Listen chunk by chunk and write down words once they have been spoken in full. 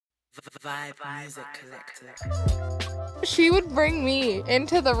Vibe Music Collective. She would bring me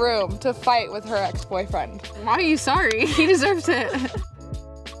into the room to fight with her ex-boyfriend. Why are you sorry? He deserves it.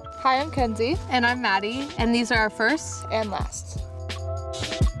 Hi, I'm Kenzie. And I'm Maddie, and these are our first and last.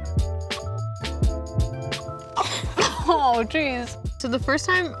 Oh, jeez. So the first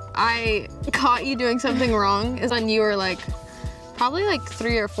time I caught you doing something wrong is when you were probably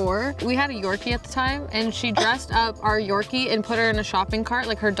 3 or 4. We had a Yorkie at the time, and she dressed up our Yorkie and put her in a shopping cart,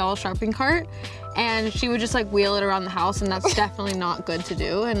 like her doll shopping cart, and she would just wheel it around the house, and that's definitely not good to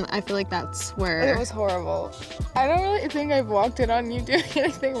do, and I feel like that's where... It was horrible. I don't really think I've walked in on you doing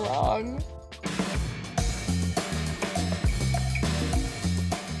anything wrong.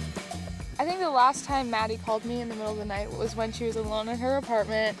 I think the last time Maddie called me in the middle of the night was when she was alone in her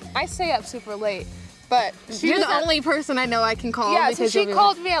apartment. I stay up super late, but you're the only person I know I can call. Yeah, so she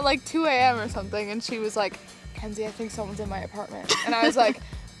called me at 2 a.m. or something, and she was like, Kenzie, I think someone's in my apartment. And I was like,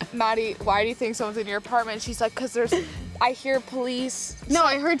 Maddie, why do you think someone's in your apartment? She's like, because I hear police. No,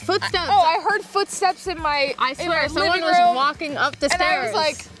 I heard footsteps. I heard footsteps in my I swear, someone was walking up the stairs. And I was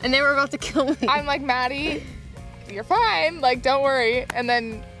like, and they were about to kill me. I'm like, Maddie, you're fine. Don't worry. And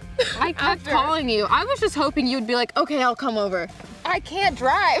then I kept calling you. I was just hoping you'd be like, okay, I'll come over. I can't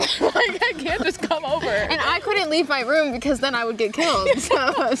drive. I can't just come over. And I couldn't leave my room because then I would get killed. So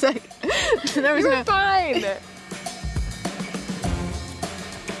I was like, you're fine.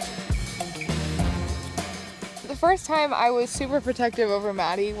 The first time I was super protective over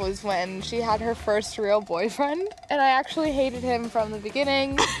Maddie was when she had her first real boyfriend, and I actually hated him from the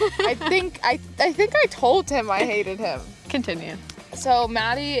beginning. I think I told him I hated him. Continue. So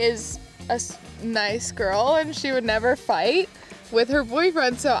Maddie is a nice girl, and she would never fight with her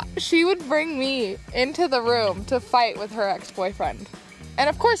boyfriend, so she would bring me into the room to fight with her ex-boyfriend. And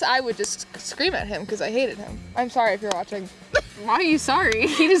of course I would just scream at him because I hated him. I'm sorry if you're watching. Why are you sorry?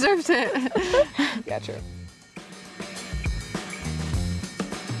 He deserves it. Yeah, true.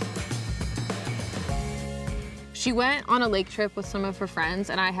 She went on a lake trip with some of her friends,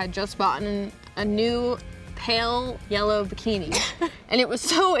 and I had just bought a new pale yellow bikini, and it was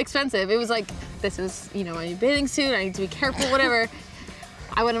so expensive. It was like, this is, my new bathing suit, I need to be careful, whatever.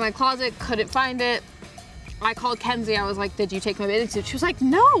 I went in my closet, couldn't find it. I called Kenzie, I was like, did you take my bathing suit? She was like,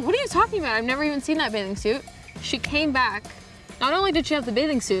 no, what are you talking about? I've never even seen that bathing suit. She came back, not only did she have the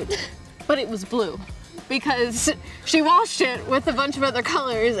bathing suit, but it was blue, because she washed it with a bunch of other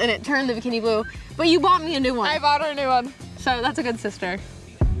colors and it turned the bikini blue, but you bought me a new one. I bought her a new one. So that's a good sister.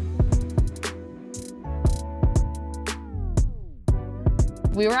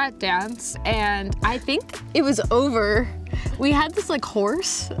 We were at dance, and I think it was over. We had this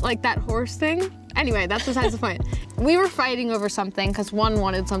horse, that horse thing. Anyway, that's besides the point. We were fighting over something because one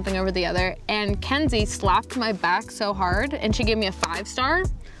wanted something over the other, and Kenzie slapped my back so hard, and she gave me a 5-star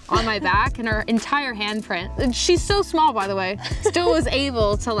on my back and her entire handprint. And she's so small, by the way. Still was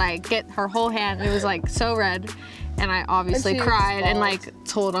able to get her whole hand. It was so red, and I obviously cried and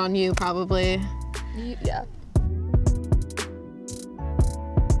told on you probably. Yeah.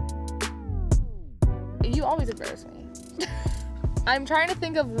 You always embarrass me. I'm trying to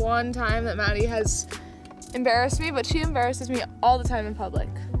think of one time that Maddie has embarrassed me, but she embarrasses me all the time in public,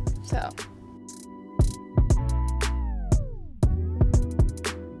 so.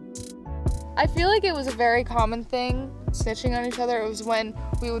 I feel like it was a very common thing, snitching on each other. It was when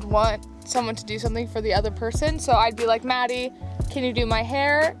we would want someone to do something for the other person, so I'd be like, Maddie, can you do my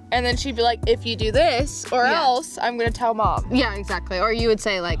hair? And then she'd be like, if you do this, or else I'm gonna tell mom. Yeah, exactly. Or you would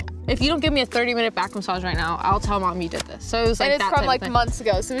say if you don't give me a 30-minute back massage right now, I'll tell mom you did this. So it was and it's from months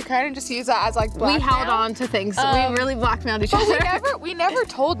ago, so we kind of just use that as blackmail. We held on to things. We really blackmailed each other. But we never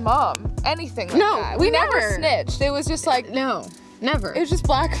told mom anything like that. We never snitched. It was just no, never. It was just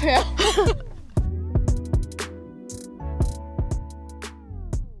blackmail.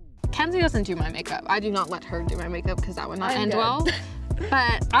 Kenzie doesn't do my makeup. I do not let her do my makeup because that would not end well.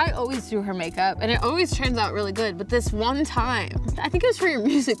 But I always do her makeup, and it always turns out really good. But this one time, I think it was for your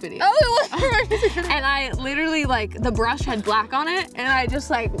music video. Oh, it was for my music video. And I literally, the brush had black on it, and I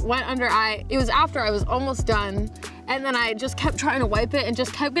just, went under eye. It was after I was almost done, and then I just kept trying to wipe it and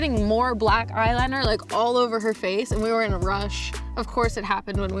just kept getting more black eyeliner, all over her face, and we were in a rush. Of course it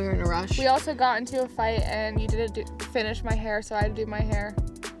happened when we were in a rush. We also got into a fight, and you didn't finish my hair, so I had to do my hair.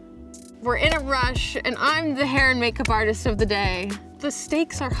 We're in a rush, and I'm the hair and makeup artist of the day. The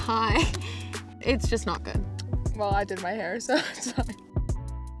stakes are high. It's just not good. Well, I did my hair, so it's fine.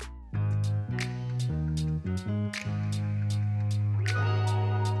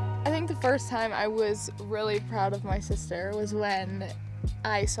 I think the first time I was really proud of my sister was when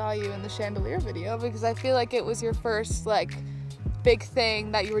I saw you in the chandelier video, because I feel like it was your first big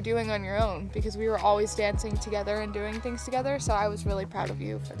thing that you were doing on your own, because we were always dancing together and doing things together. So I was really proud of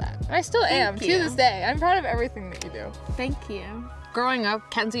you for that. And I still am to this day. I'm proud of everything that you do. Thank you. Growing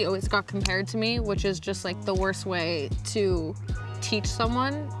up, Kenzie always got compared to me, which is just like the worst way to teach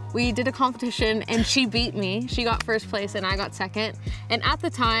someone. We did a competition and she beat me. She got first place and I got second. And at the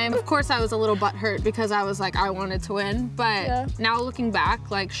time, of course, I was a little butthurt because I was like, I wanted to win. But now looking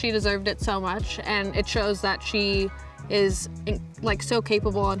back, like, she deserved it so much, and it shows that she is like so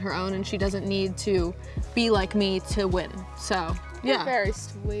capable on her own and she doesn't need to be like me to win. So yeah. You're very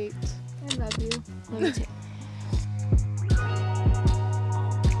sweet. I love you. Love you too.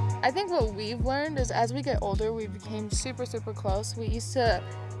 I think what we've learned is as we get older, we became super, super close. We used to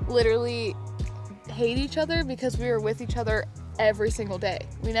literally hate each other because we were with each other every single day.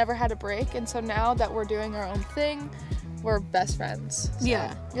 We never had a break, and so now that we're doing our own thing, we're best friends. So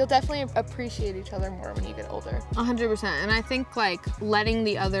yeah. You'll definitely appreciate each other more when you get older. 100%. And I think like letting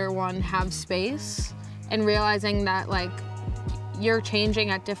the other one have space and realizing that like you're changing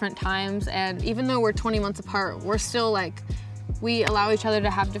at different times, and even though we're 20 months apart, we're still like, we allow each other to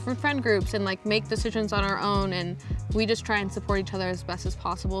have different friend groups and like make decisions on our own, and we just try and support each other as best as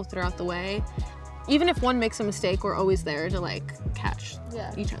possible throughout the way. Even if one makes a mistake, we're always there to like catch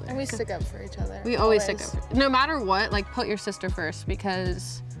each other. And we stick up for each other. We always stick up. No matter what, like put your sister first,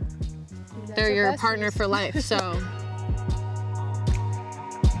 because they're your partner for life, so.